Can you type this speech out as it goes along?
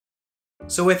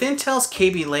So with Intel's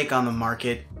Kaby Lake on the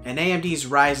market, and AMD's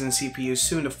Ryzen CPUs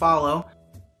soon to follow,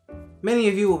 many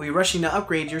of you will be rushing to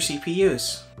upgrade your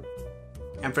CPUs.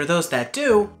 And for those that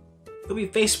do, you'll be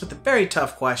faced with a very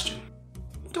tough question.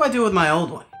 What do I do with my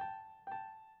old one?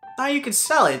 Now you could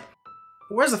sell it,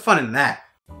 but where's the fun in that?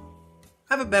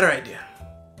 I have a better idea.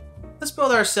 Let's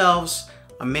build ourselves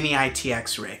a mini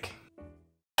ITX rig.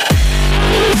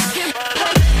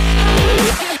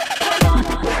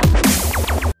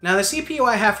 Now the CPU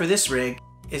I have for this rig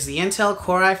is the Intel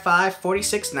Core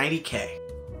i5-4690K.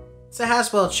 It's a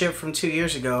Haswell chip from 2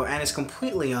 years ago and is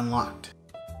completely unlocked.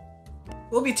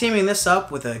 We'll be teaming this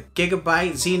up with a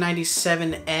Gigabyte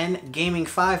Z97N Gaming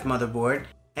 5 motherboard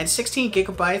and 16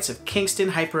 gigabytes of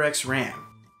Kingston HyperX RAM.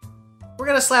 We're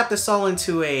going to slap this all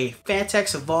into a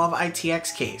Fantex Evolve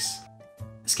ITX case.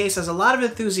 This case has a lot of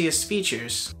enthusiast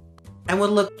features and would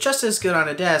look just as good on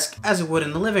a desk as it would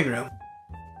in the living room.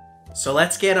 So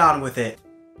let's get on with it.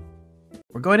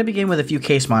 We're going to begin with a few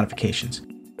case modifications.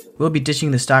 We'll be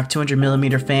ditching the stock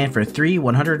 200mm fan for 3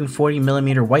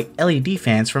 140mm white LED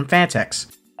fans from Fantex.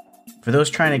 For those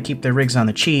trying to keep their rigs on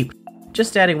the cheap,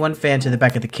 just adding one fan to the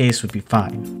back of the case would be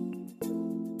fine.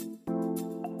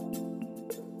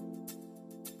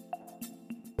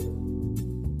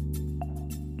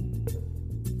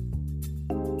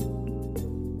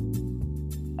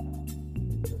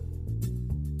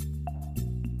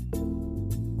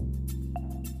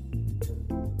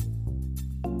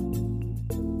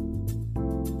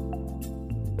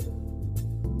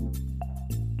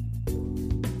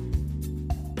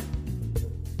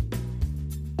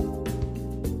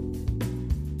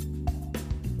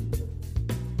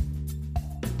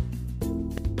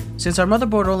 Since our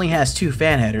motherboard only has 2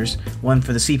 fan headers, one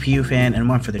for the CPU fan and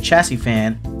one for the chassis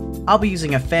fan, I'll be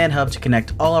using a fan hub to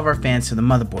connect all of our fans to the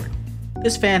motherboard.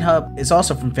 This fan hub is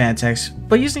also from Fantex,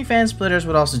 but using fan splitters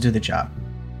would also do the job.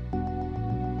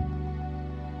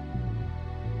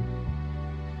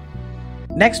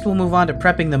 Next, we'll move on to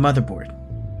prepping the motherboard.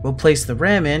 We'll place the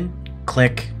RAM in,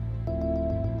 click,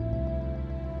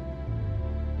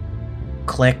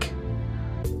 click,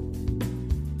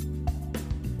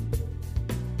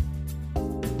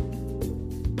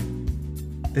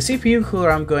 the CPU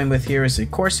cooler I'm going with here is the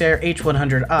Corsair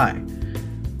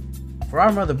H100i. For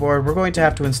our motherboard, we're going to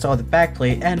have to install the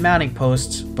backplate and mounting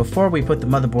posts before we put the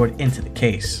motherboard into the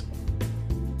case.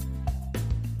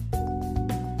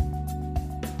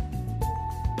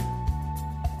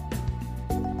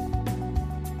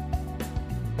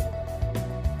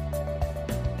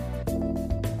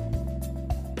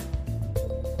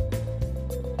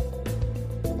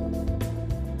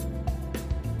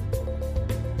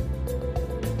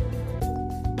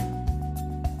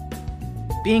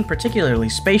 Being particularly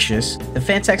spacious, the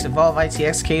Fantex Evolve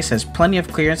ITX case has plenty of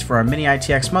clearance for our mini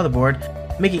ITX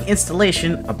motherboard, making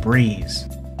installation a breeze.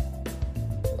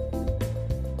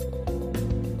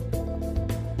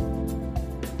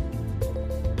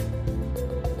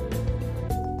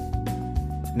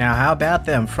 Now how about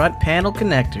them front panel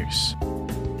connectors?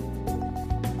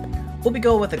 We'll be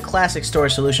going with a classic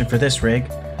storage solution for this rig,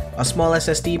 a small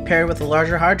SSD paired with a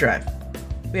larger hard drive.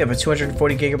 We have a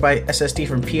 240GB SSD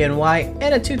from PNY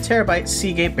and a 2TB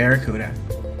Seagate Barracuda.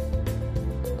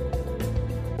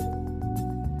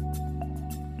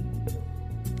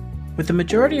 With the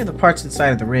majority of the parts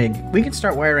inside of the rig, we can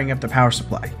start wiring up the power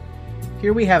supply.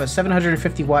 Here we have a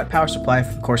 750 watt power supply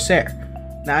from Corsair.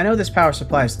 Now I know this power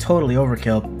supply is totally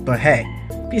overkill, but hey,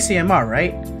 PCMR,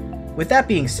 right? With that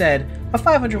being said, a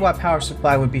 500 watt power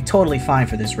supply would be totally fine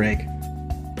for this rig.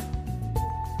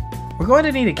 We're going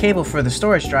to need a cable for the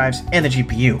storage drives and the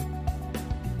GPU.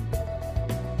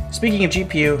 Speaking of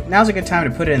GPU, now's a good time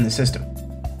to put it in the system.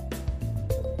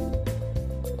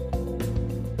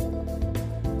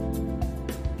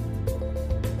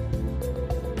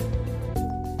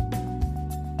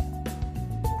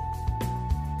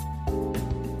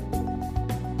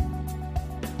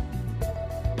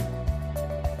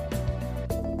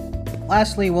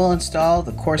 Lastly, we'll install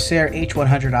the Corsair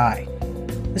H100i.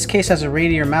 This case has a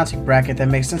radiator mounting bracket that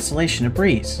makes installation a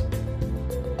breeze.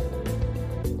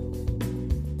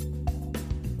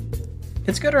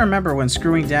 It's good to remember when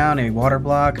screwing down a water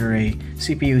block or a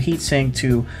CPU heatsink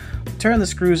to turn the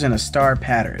screws in a star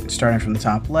pattern, starting from the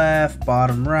top left,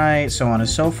 bottom right, so on and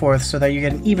so forth, so that you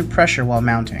get an even pressure while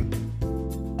mounting.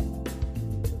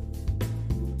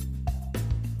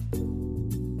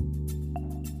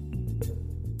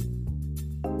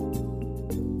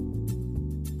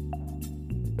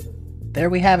 There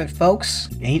we have it, folks.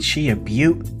 Ain't she a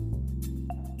beaut?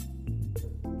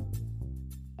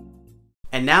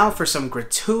 And now for some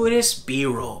gratuitous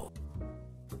B-roll.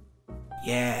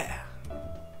 Yeah.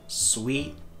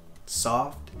 Sweet,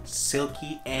 soft,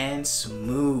 silky, and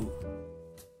smooth.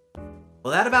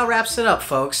 Well, that about wraps it up,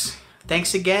 folks.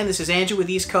 Thanks again. This is Andrew with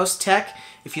East Coast Tech.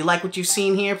 If you like what you've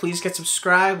seen here, please get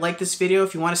subscribed, like this video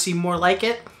if you want to see more like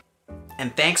it.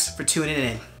 And thanks for tuning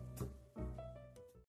in.